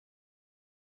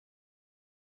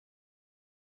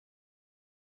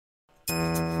Welcome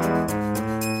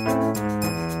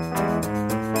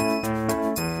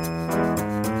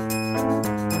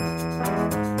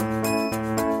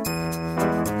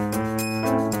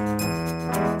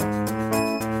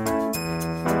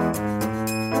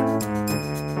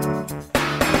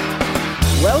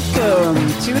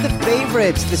to the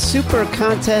favorites, the Super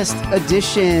Contest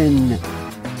Edition.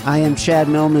 I am Chad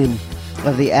Millman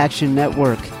of the Action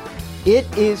Network. It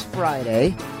is Friday,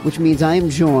 which means I am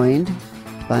joined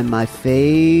by my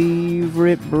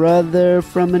favorite brother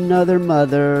from another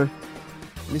mother,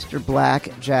 Mr.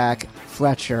 Blackjack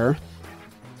Fletcher.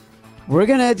 We're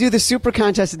going to do the Super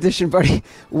Contest Edition, buddy.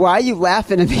 Why are you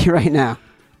laughing at me right now?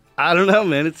 I don't know,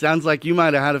 man. It sounds like you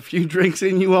might have had a few drinks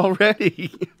in you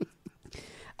already.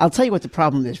 I'll tell you what the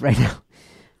problem is right now.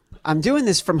 I'm doing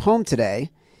this from home today,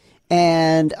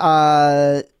 and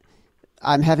I'm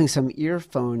having some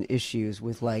earphone issues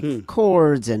with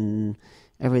cords, and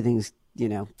everything's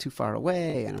too far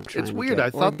away. And I'm trying. It's weird. I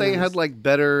thought they had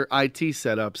better IT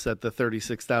setups at the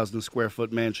 36,000 square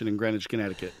foot mansion in Greenwich,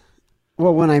 Connecticut.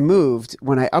 Well, when I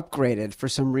upgraded, for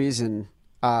some reason,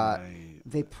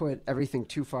 they put everything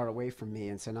too far away from me,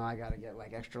 and so now I got to get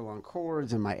extra long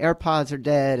cords, and my AirPods are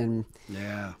dead. And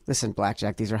listen,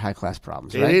 Blackjack, these are high class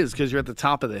problems. It is, because you're at the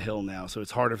top of the hill now, so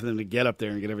it's harder for them to get up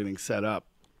there and get everything set up.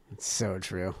 It's so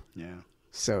true. Yeah,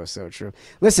 so true.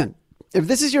 Listen, if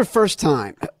this is your first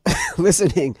time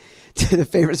listening to the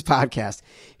Favorites podcast,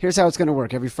 here's how it's going to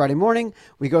work. Every Friday morning,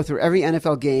 we go through every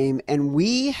NFL game, and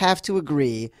we have to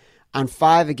agree on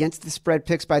 5 against the spread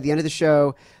picks by the end of the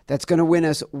show. That's going to win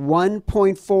us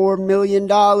 $1.4 million.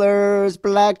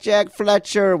 Blackjack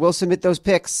Fletcher will submit those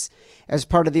picks as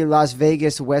part of the Las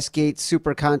Vegas Westgate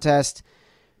Super Contest.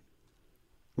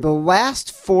 The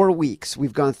last 4 weeks,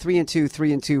 we've gone 3-2,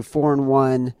 3-2,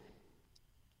 4-1,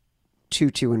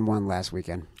 2-2-1 last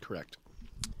weekend. Correct.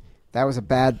 That was a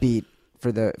bad beat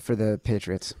for the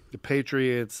Patriots. The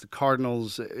Patriots, the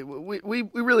Cardinals. We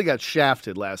really got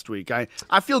shafted last week. I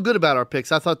feel good about our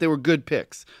picks. I thought they were good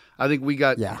picks. I think we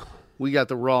got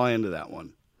the raw end of that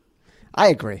one. I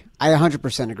agree. I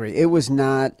 100% agree. It was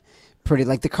not pretty,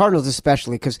 the Cardinals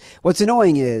especially, because what's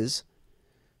annoying is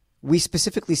we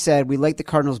specifically said we like the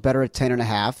Cardinals better at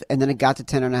 10.5, and then it got to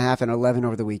 10.5 and 11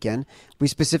 over the weekend. We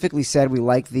specifically said we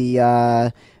like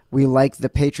the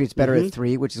Patriots better at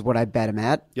 3, which is what I bet him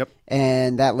at. Yep.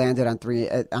 And that landed on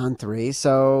 3.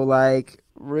 So,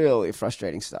 really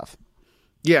frustrating stuff.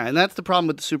 Yeah, and that's the problem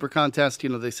with the Super Contest.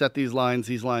 They set these lines.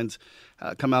 These lines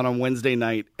come out on Wednesday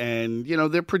night, and,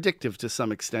 they're predictive to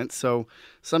some extent. So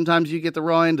sometimes you get the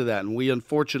raw end of that, and we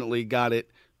unfortunately got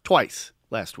it twice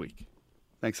last week.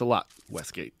 Thanks a lot,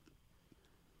 Westgate.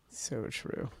 So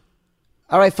true.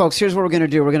 All right, folks, here's what we're going to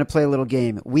do. We're going to play a little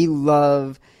game. We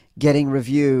love getting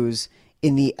reviews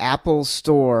in the Apple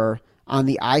Store on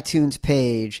the iTunes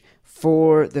page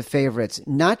for the favorites,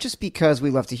 not just because we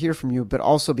love to hear from you, but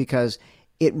also because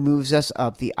it moves us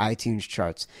up the iTunes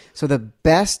charts. So the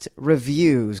best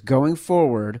reviews going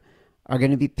forward are going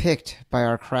to be picked by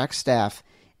our crack staff,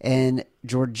 and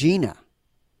Georgina,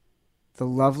 the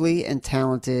lovely and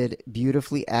talented,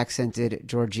 beautifully accented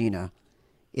Georgina,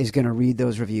 is going to read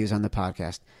those reviews on the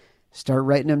podcast. Start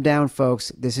writing them down,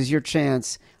 folks. This is your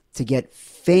chance to get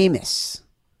famous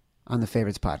on the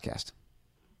Favorites podcast.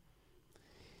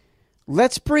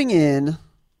 Let's bring in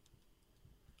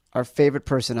our favorite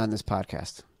person on this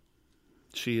podcast.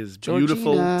 She is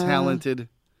beautiful, Georgina. talented,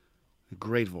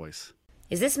 great voice.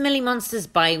 Is this Millie Monster's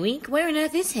bye week? Where on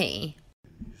earth is he?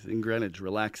 He's in Greenwich,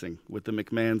 relaxing with the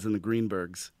McMahons and the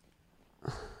Greenbergs.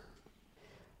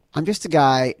 I'm just a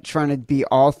guy trying to be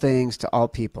all things to all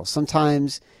people.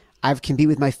 Sometimes I can be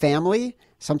with my family.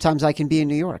 Sometimes I can be in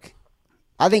New York.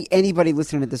 I think anybody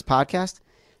listening to this podcast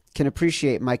can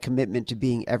appreciate my commitment to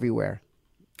being everywhere.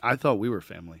 I thought we were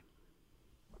family.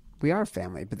 We are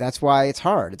family, but that's why it's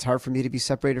hard. It's hard for me to be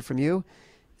separated from you.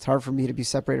 It's hard for me to be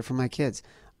separated from my kids.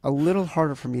 A little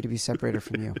harder for me to be separated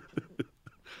from you.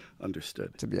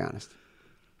 Understood. To be honest.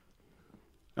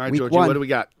 All right, Week Georgie, 1. what do we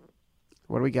got?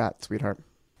 What do we got, sweetheart?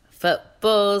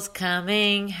 Football's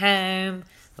coming home.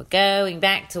 We're going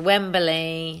back to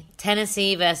Wembley.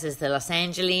 Tennessee versus the Los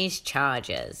Angeles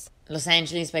Chargers. Los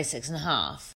Angeles by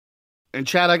 6.5. And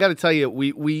Chad, I got to tell you,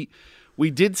 we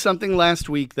did something last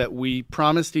week that we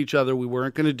promised each other we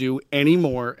weren't going to do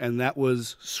anymore, and that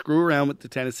was screw around with the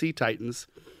Tennessee Titans.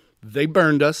 They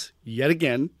burned us yet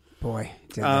again. Boy,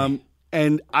 did they.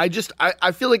 And I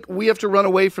feel like we have to run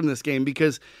away from this game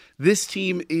because this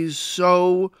team is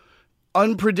so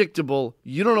unpredictable.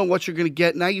 You don't know what you're going to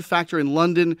get. Now you factor in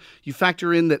London. You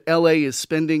factor in that LA is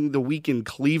spending the week in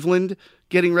Cleveland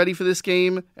getting ready for this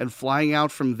game and flying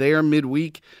out from there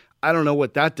midweek. I don't know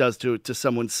what that does to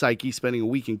someone's psyche spending a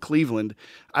week in Cleveland.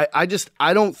 I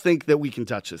don't think that we can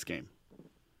touch this game.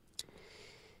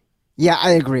 Yeah,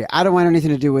 I agree. I don't want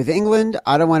anything to do with England.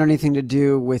 I don't want anything to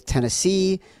do with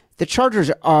Tennessee. The Chargers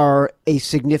are a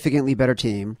significantly better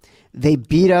team. They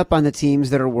beat up on the teams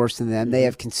that are worse than them. They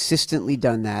have consistently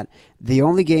done that. The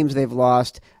only games they've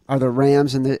lost are the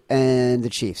Rams and the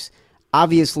Chiefs.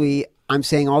 Obviously, I'm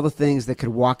saying all the things that could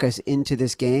walk us into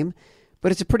this game,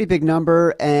 but it's a pretty big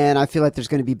number, and I feel like there's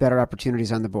going to be better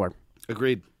opportunities on the board.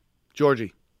 Agreed.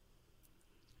 Georgie.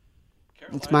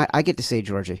 I get to say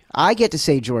Georgie. I get to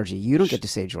say Georgie. You don't get to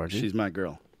say Georgie. She's my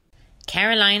girl.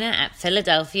 Carolina at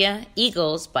Philadelphia.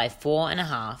 Eagles by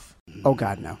 4.5. Oh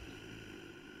God, no.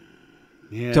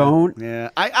 Yeah, don't. Yeah,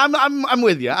 I'm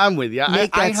with you. I'm with you.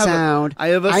 Make that sound.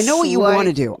 I know what you want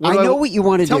to do. I know what you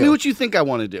want to do. Tell me what you think I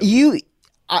want to do.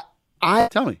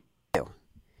 Tell me.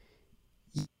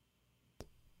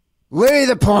 Lay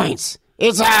the points.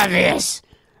 It's obvious.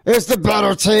 It's the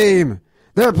better team.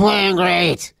 They're playing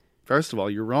great. First of all,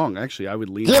 you're wrong. Actually, I would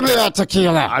lean. Give me that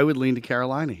tequila. I would lean to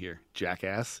Carolina here,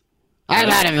 jackass. I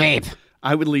got a vape.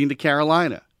 I would lean to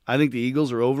Carolina. I think the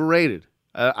Eagles are overrated.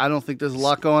 I don't think there's a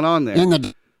lot going on there.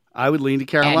 I would lean to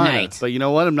Carolina. But you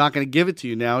know what? I'm not going to give it to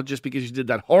you now just because you did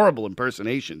that horrible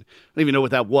impersonation. I don't even know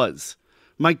what that was.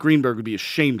 Mike Greenberg would be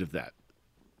ashamed of that.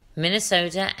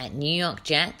 Minnesota at New York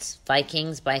Jets.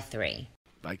 Vikings by 3.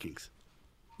 Vikings.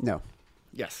 No.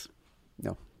 Yes.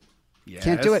 No. Yes.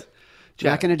 Can't do it.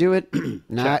 Not going to do it.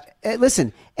 Not.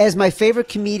 Listen, as my favorite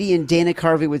comedian Dana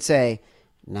Carvey would say,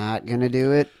 not going to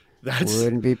do it.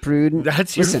 Wouldn't be prudent.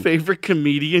 That's your favorite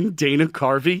comedian, Dana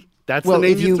Carvey? That's the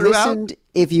name you threw out?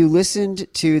 If you listened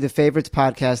to the Favorites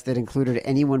podcast that included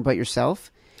anyone but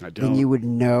yourself, then you would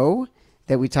know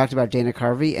that we talked about Dana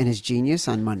Carvey and his genius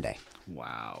on Monday.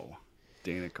 Wow.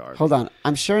 Dana Carvey. Hold on.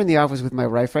 I'm sharing the office with my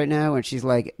wife right now, and she's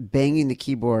like banging the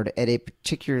keyboard at a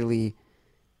particularly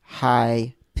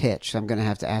high pitch. So I'm going to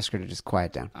have to ask her to just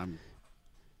quiet down.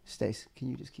 Stace, can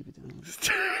you just keep it down?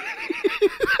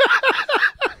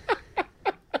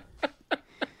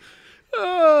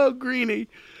 Oh, Greenie.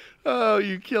 Oh,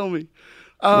 you kill me.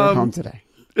 We're home today.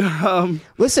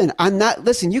 Listen,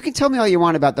 you can tell me all you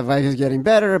want about the Vikings getting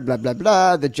better, blah, blah,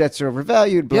 blah. The Jets are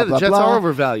overvalued, blah, blah, blah. Yeah, the Jets are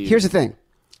overvalued. Here's the thing.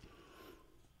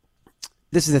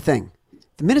 This is the thing.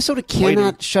 Minnesota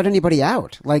cannot shut anybody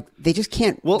out. Like, they just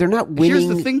can't. Well, they're not winning. Here's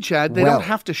the thing, Chad. They don't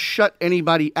have to shut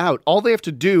anybody out. All they have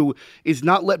to do is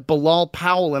not let Bilal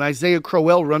Powell and Isaiah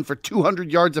Crowell run for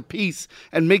 200 yards apiece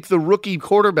and make the rookie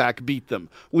quarterback beat them,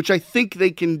 which I think they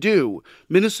can do.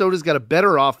 Minnesota's got a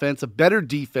better offense, a better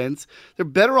defense. They're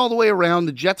better all the way around.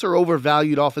 The Jets are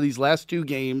overvalued off of these last 2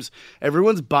 games.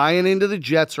 Everyone's buying into the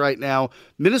Jets right now.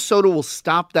 Minnesota will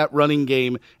stop that running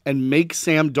game and make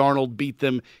Sam Darnold beat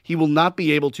them. He will not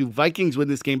be able to. Vikings win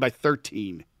this game by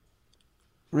 13.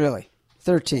 Really?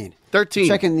 13. 13.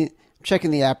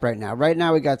 Checking the app right now. Right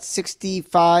now we got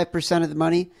 65% of the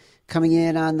money coming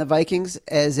in on the Vikings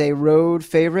as a road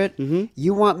favorite. Mm-hmm.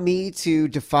 You want me to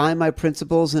defy my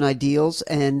principles and ideals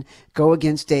and go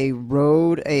against a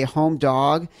home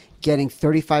dog getting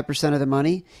 35% of the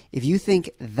money? If you think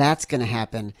that's going to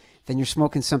happen, then you're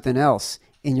smoking something else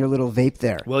in your little vape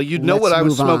there. Well, you'd know what I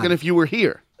was smoking if you were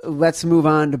here. Let's move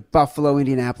on to Buffalo,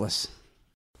 Indianapolis.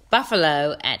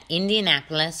 Buffalo at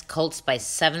Indianapolis, Colts by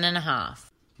 7.5.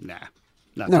 Nah,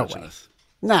 not touching us.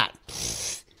 Not.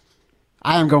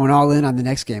 I am going all in on the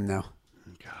next game, though.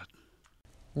 God.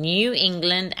 New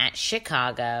England at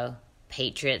Chicago,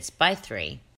 Patriots by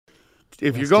 3.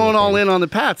 If you're going all in on the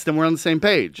Pats, then we're on the same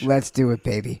page. Let's do it,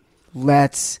 baby.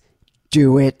 Let's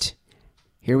do it.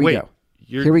 Here we go.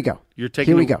 Here we go. You're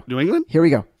taking New England? Here we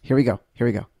go.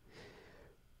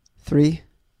 3,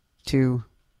 2,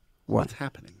 1. What's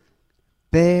happening?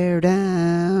 Bear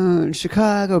down,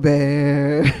 Chicago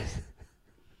Bears.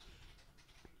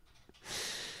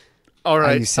 All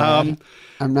right. Are you sad?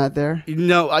 I'm not there?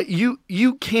 No,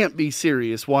 you can't be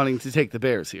serious wanting to take the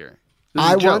Bears here.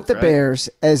 I want the Bears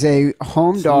as a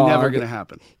home dog. Never going to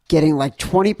happen. Getting like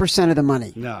 20% of the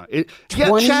money. No.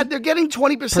 Chad, they're getting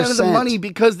 20% of the money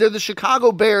because they're the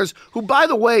Chicago Bears, who, by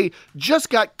the way, just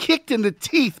got kicked in the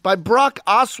teeth by Brock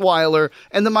Osweiler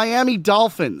and the Miami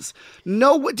Dolphins.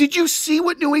 No, did you see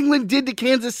what New England did to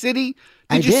Kansas City?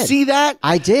 Did you see that?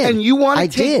 I did. And you want to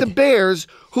take the Bears,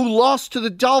 who lost to the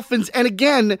Dolphins. And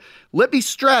again, let me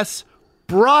stress,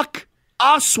 Brock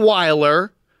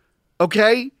Osweiler,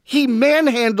 okay, he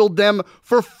manhandled them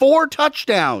for 4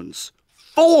 touchdowns.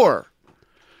 4.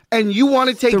 And you want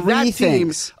to take that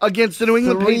team against the New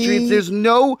England Patriots. There's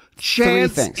no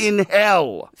chance in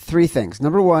hell. 3 things.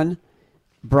 Number 1,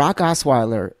 Brock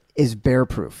Osweiler is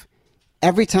bear-proof.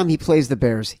 Every time he plays the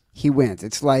Bears, he wins.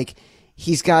 It's like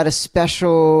he's got a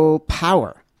special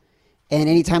power. And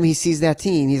anytime he sees that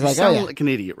team, he's like, sound like an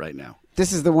idiot right now.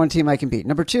 This is the one team I can beat.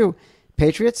 Number 2,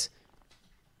 Patriots,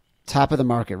 top of the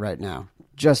market right now.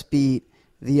 Just beat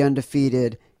the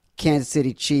undefeated Kansas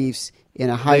City Chiefs in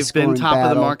a high-scoring battle. They've been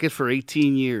top of the market for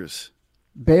 18 years.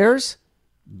 Bears,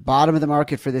 bottom of the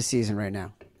market for this season right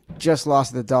now. Just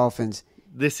lost to the Dolphins.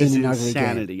 This is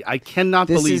insanity. I cannot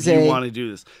believe you want to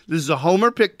do this. This is a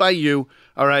homer pick by you,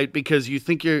 all right, because you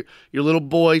think your little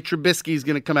boy Trubisky is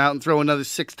going to come out and throw another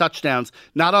 6 touchdowns.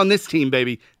 Not on this team,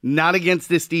 baby. Not against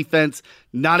this defense.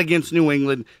 Not against New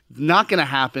England. Not going to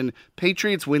happen.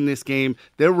 Patriots win this game.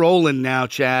 They're rolling now,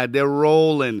 Chad. They're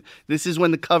rolling. This is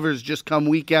when the covers just come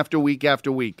week after week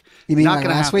after week. You mean like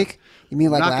last week? You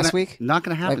mean like last week? Not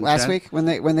going to happen, like last Chad. week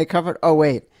when they covered? Oh,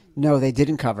 wait. No, they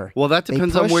didn't cover. Well, that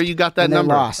depends on where you got that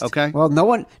number. Lost. Okay. Well, no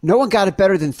one got it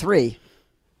better than 3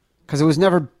 because it was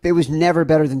never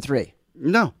better than 3.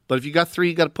 No, but if you got 3,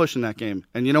 you got to push in that game.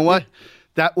 And you know what?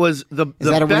 That was the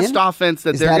that best offense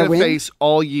that they're going to face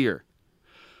all year.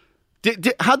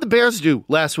 How'd the Bears do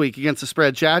last week against the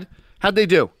spread, Chad? How'd they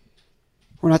do?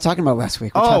 We're not talking about last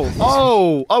week.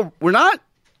 We're not?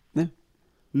 Yeah.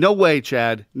 No way,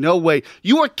 Chad. No way.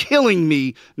 You are killing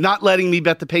me not letting me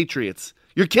bet the Patriots.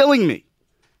 You're killing me.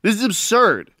 This is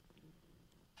absurd.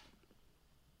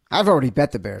 I've already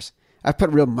bet the Bears. I've put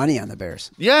real money on the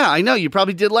Bears. Yeah, I know. You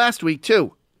probably did last week,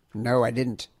 too. No, I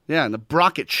didn't. Yeah, and the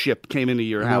Brocket ship came into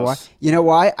your house. You know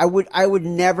why? I would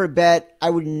never bet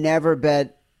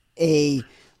a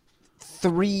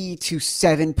 3 to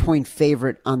 7 point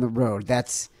favorite on the road.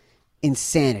 That's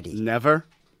insanity. Never.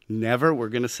 We're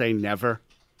going to say never.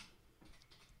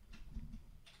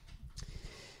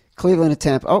 Cleveland at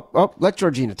Tampa. Oh, let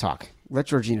Georgina talk. Let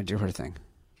Georgina do her thing.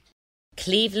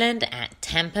 Cleveland at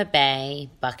Tampa Bay,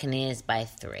 Buccaneers by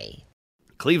 3.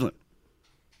 Cleveland.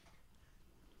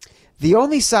 The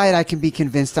only side I can be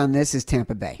convinced on this is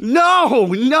Tampa Bay.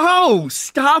 No,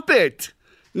 stop it.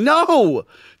 No.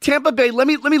 Tampa Bay, let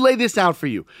me lay this out for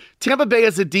you. Tampa Bay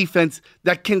has a defense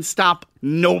that can stop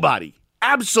nobody.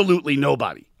 Absolutely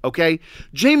nobody. Okay?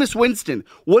 Jameis Winston.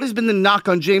 What has been the knock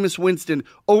on Jameis Winston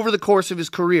over the course of his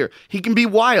career? He can be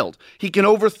wild. He can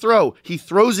overthrow. He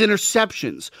throws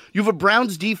interceptions. You have a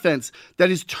Browns defense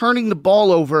that is turning the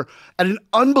ball over at an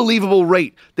unbelievable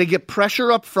rate. They get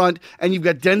pressure up front, and you've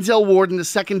got Denzel Ward in the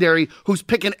secondary who's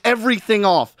picking everything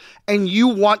off. And you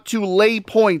want to lay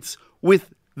points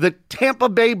with the Tampa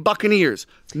Bay Buccaneers.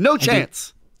 No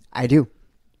chance. I do.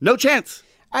 No chance.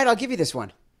 All right, I'll give you this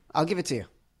one. I'll give it to you.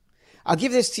 I'll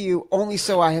give this to you only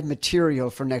so I have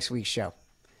material for next week's show.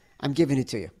 I'm giving it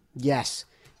to you. Yes,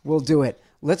 we'll do it.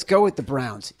 Let's go with the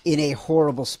Browns in a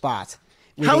horrible spot.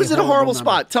 How is it a horrible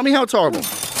spot? Tell me how it's horrible.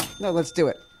 No, let's do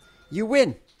it. You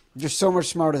win. You're so much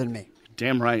smarter than me.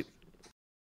 Damn right.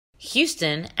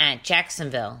 Houston at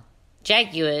Jacksonville.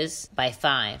 Jaguars by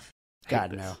 5.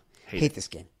 God, no. Hate this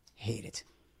game. Hate it.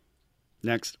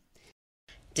 Next.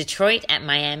 Detroit at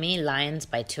Miami, Lions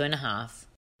by 2.5.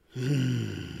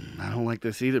 I don't like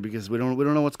this either because we don't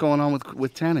know what's going on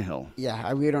with Tannehill.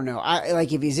 Yeah, we don't know.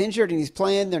 Like if he's injured and he's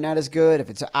playing, they're not as good. If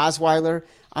it's Osweiler,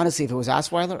 honestly, if it was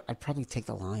Osweiler, I'd probably take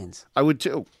the Lions. I would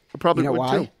too. I probably would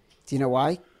why? too. Do you know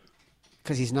why?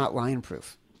 Because he's not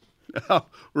lion-proof. Oh,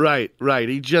 right.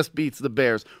 He just beats the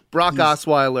Bears.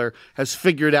 Osweiler has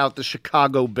figured out the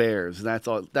Chicago Bears. That's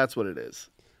all. That's what it is.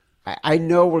 I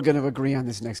know we're going to agree on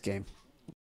this next game.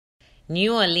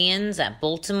 New Orleans at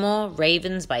Baltimore,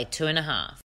 Ravens by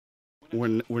 2.5.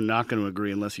 We're not going to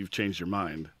agree unless you've changed your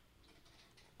mind.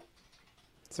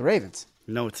 It's the Ravens.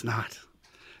 No, it's not.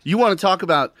 You want to talk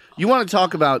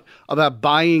about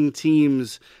buying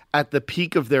teams at the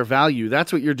peak of their value.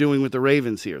 That's what you're doing with the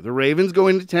Ravens here. The Ravens go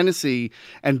into Tennessee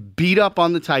and beat up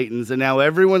on the Titans, and now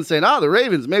everyone's saying, the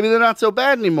Ravens, maybe they're not so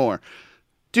bad anymore.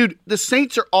 Dude, the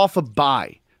Saints are off a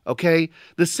bye, okay?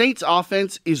 The Saints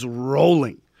offense is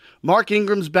rolling. Mark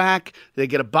Ingram's back. They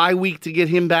get a bye week to get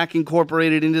him back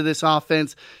incorporated into this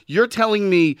offense. You're telling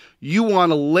me you want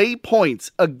to lay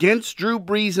points against Drew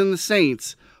Brees and the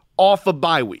Saints off a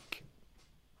bye week?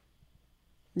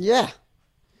 Yeah.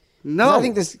 No.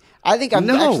 I think I'm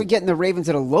actually getting the Ravens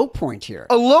at a low point here.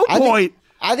 A low point?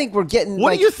 I think we're getting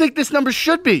What do you think this number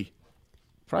should be?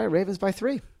 Probably Ravens by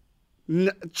 3.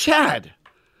 Chad.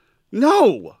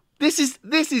 No. This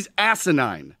is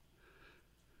asinine.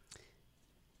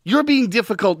 You're being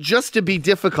difficult just to be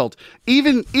difficult.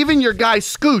 Even your guy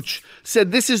Scooch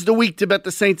said this is the week to bet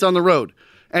the Saints on the road.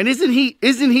 And isn't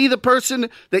he the person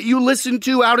that you listen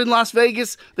to out in Las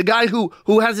Vegas? The guy who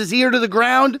has his ear to the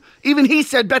ground? Even he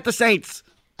said bet the Saints.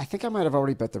 I think I might have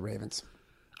already bet the Ravens.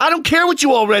 I don't care what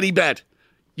you already bet.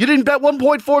 You didn't bet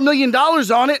 $1.4 million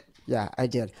on it. Yeah, I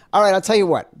did. All right, I'll tell you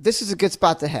what. This is a good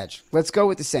spot to hedge. Let's go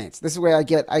with the Saints. This is where I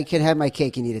can have my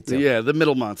cake and eat it too. Yeah, the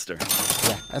middle monster.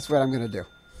 Yeah, that's what I'm going to do.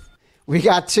 We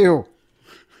got 2.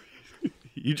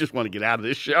 You just want to get out of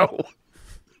this show.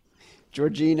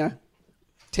 Georgina,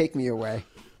 take me away.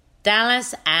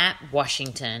 Dallas at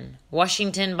Washington.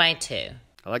 Washington by 2.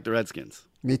 I like the Redskins.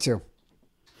 Me too.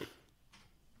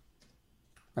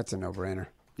 That's a no-brainer.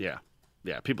 Yeah.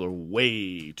 Yeah, people are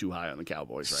way too high on the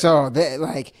Cowboys right So,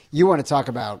 now. you want to talk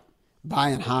about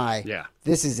buying high. Yeah.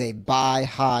 This is a buy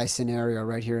high scenario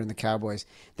right here in the Cowboys.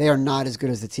 They are not as good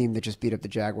as the team that just beat up the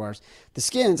Jaguars. The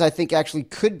Skins, I think, actually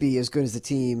could be as good as the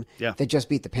team that just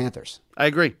beat the Panthers. I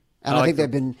agree. And I think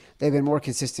they've been more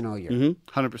consistent all year.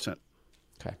 100%.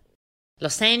 Okay.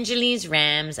 Los Angeles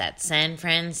Rams at San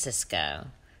Francisco.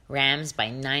 Rams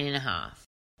by 9.5.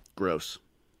 Gross.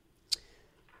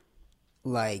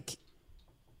 Like,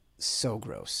 so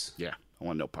gross. Yeah, I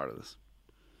want no part of this.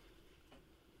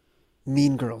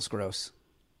 Mean Girls gross.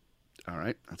 All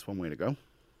right, that's one way to go.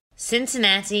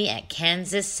 Cincinnati at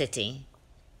Kansas City.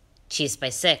 Chiefs by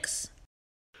 6.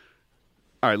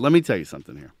 All right, let me tell you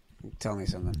something here. Tell me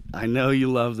something. I know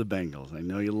you love the Bengals. I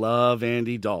know you love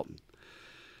Andy Dalton.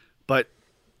 But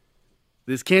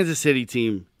this Kansas City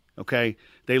team, okay,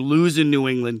 they lose in New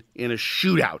England in a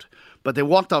shootout. But they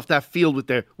walked off that field with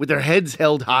their heads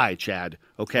held high, Chad,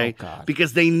 okay? Oh, God.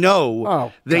 Because they know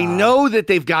that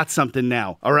they've got something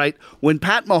now, all right? When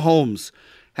Pat Mahomes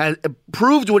has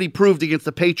proved what he proved against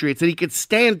the Patriots, that he could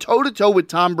stand toe-to-toe with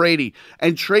Tom Brady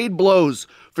and trade blows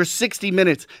for 60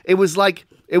 minutes, it was like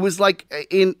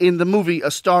in the movie A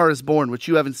Star is Born, which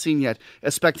you haven't seen yet,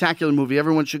 a spectacular movie.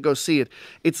 Everyone should go see it.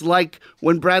 It's like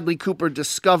when Bradley Cooper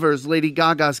discovers Lady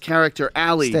Gaga's character,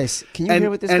 Allie. Stace, can you hear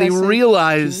what this and guy he said?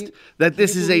 realized that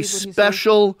this is a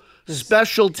special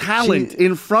talent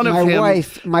in front of him.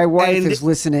 My wife is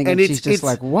listening, and she's just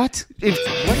like, what? What is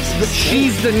this?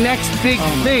 She's the next big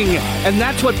thing, and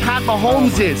that's what Pat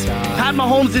Mahomes is. God. Pat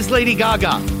Mahomes is Lady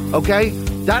Gaga, okay?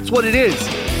 That's what it is.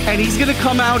 And he's going to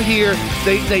come out here.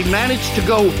 They managed to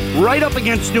go right up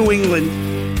against New England,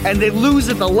 and they lose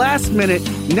at the last minute.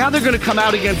 Now they're going to come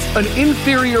out against an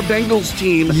inferior Bengals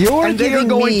team, and they are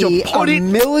going to put it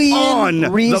on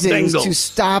million reasons the Bengals. to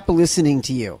stop listening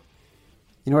to you.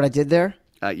 You know what I did there?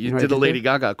 You did a Lady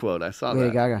Gaga quote. I saw that.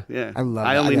 Lady Gaga. Yeah. I love it.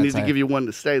 I only need to give you one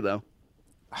to stay, though.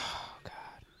 Oh, God.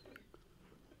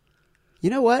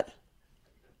 You know what?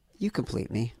 You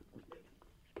complete me.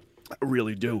 I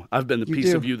really do. I've been the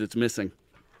piece of you that's missing.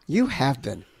 You have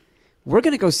been. We're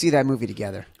going to go see that movie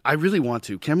together. I really want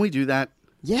to. Can we do that?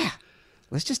 Yeah.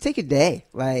 Let's just take a day.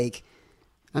 Like,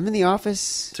 I'm in the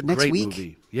office It's a next great week.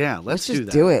 movie. Yeah, let's just do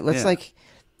that. do it. Let's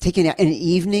take an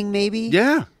evening maybe.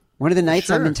 Yeah. One of the nights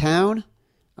I'm sure. in town.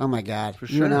 Oh my God. For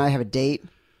You and sure. I have a date.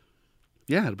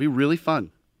 Yeah, it'll be really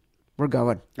fun. We're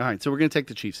going. All right, so we're going to take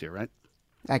the Chiefs here, right?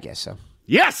 I guess so.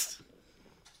 Yes!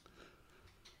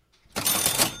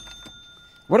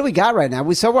 What do we got right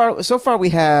now? So far we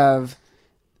have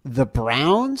the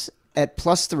Browns at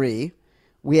 +3.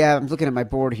 I'm looking at my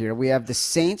board here. We have the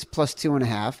Saints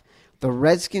 +2.5. The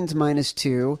Redskins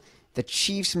 -2. The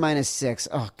Chiefs -6.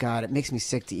 Oh God, it makes me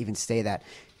sick to even say that.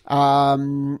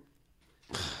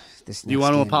 This Do you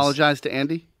want to apologize to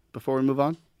Andy before we move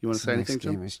on? You want to say anything Next to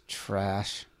him? game is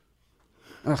trash.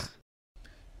 Ugh.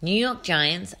 New York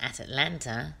Giants at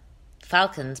Atlanta.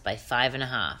 Falcons by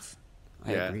 5.5.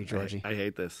 I agree, Georgie. I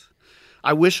hate this.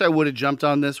 I wish I would have jumped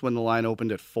on this when the line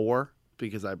opened at 4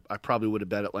 because I probably would have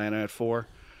bet Atlanta at 4.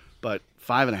 But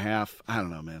 5.5, I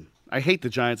don't know, man. I hate the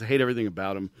Giants. I hate everything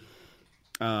about them.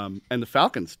 And the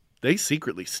Falcons, they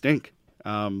secretly stink.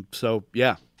 So,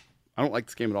 yeah, I don't like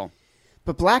this game at all.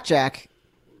 But Blackjack,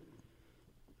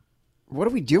 what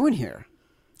are we doing here?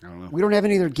 I don't know. We don't have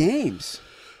any other games.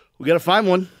 We got to find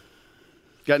one.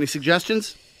 Got any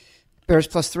suggestions? Bears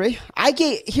 +3.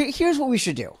 Here's what we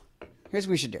should do. Here's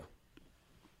what we should do.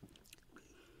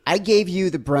 I gave you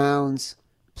the Browns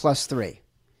 +3.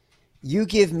 You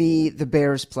give me the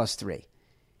Bears +3.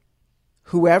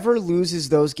 Whoever loses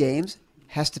those games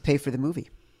has to pay for the movie.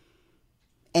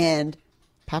 And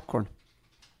popcorn.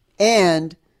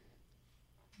 And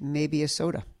maybe a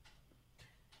soda.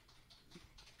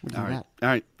 We'll do All right. that. All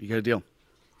right. You got a deal.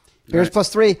 Bears All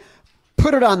right. +3.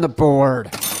 Put it on the board.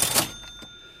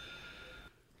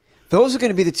 Those are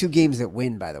going to be the two games that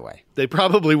win, by the way. They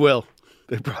probably will.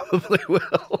 They probably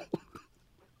will.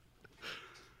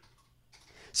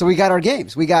 So we got our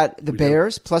games. We got the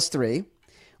Bears +3.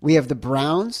 We have the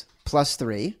Browns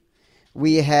 +3.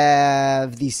 We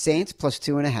have the Saints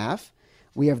 +2.5.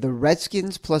 We have the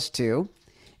Redskins +2.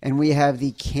 And we have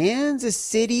the Kansas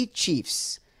City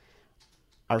Chiefs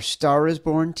our Star is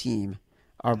Born team,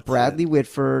 our Bradley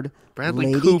Whitford,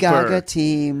 Bradley Lady Cooper. Gaga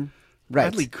team. Right.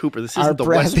 Bradley Cooper. This Our isn't the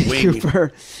West Bradley Wing.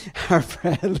 Cooper, our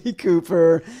Bradley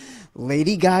Cooper,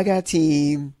 Lady Gaga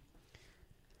team.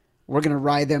 We're going to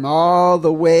ride them all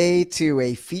the way to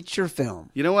a feature film.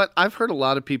 You know what? I've heard a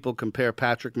lot of people compare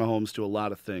Patrick Mahomes to a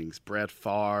lot of things. Brett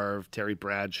Favre, Terry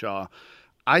Bradshaw.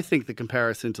 I think the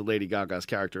comparison to Lady Gaga's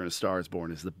character in A Star is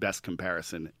Born is the best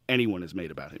comparison anyone has made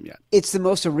about him yet. It's the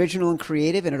most original and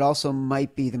creative, and it also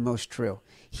might be the most true.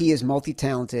 He is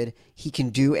multi-talented. He can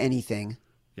do anything.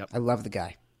 Yep. I love the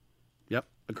guy. Yep.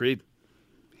 Agreed.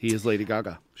 He is Lady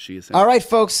Gaga. She is him. All right,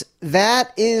 folks,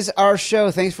 that is our show.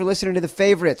 Thanks for listening to The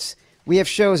Favorites. We have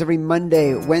shows every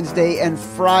Monday, Wednesday, and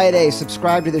Friday.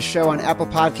 Subscribe to the show on Apple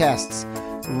Podcasts,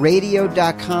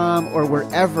 radio.com, or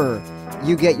wherever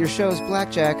you get your shows.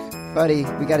 Blackjack, buddy,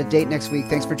 we got a date next week.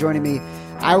 Thanks for joining me.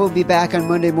 I will be back on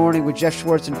Monday morning with Jeff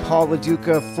Schwartz and Paul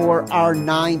LaDuca for our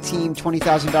 9-team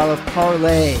 $20,000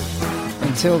 parlay.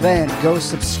 Until then, go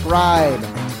subscribe,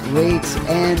 rate,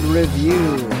 and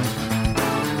review.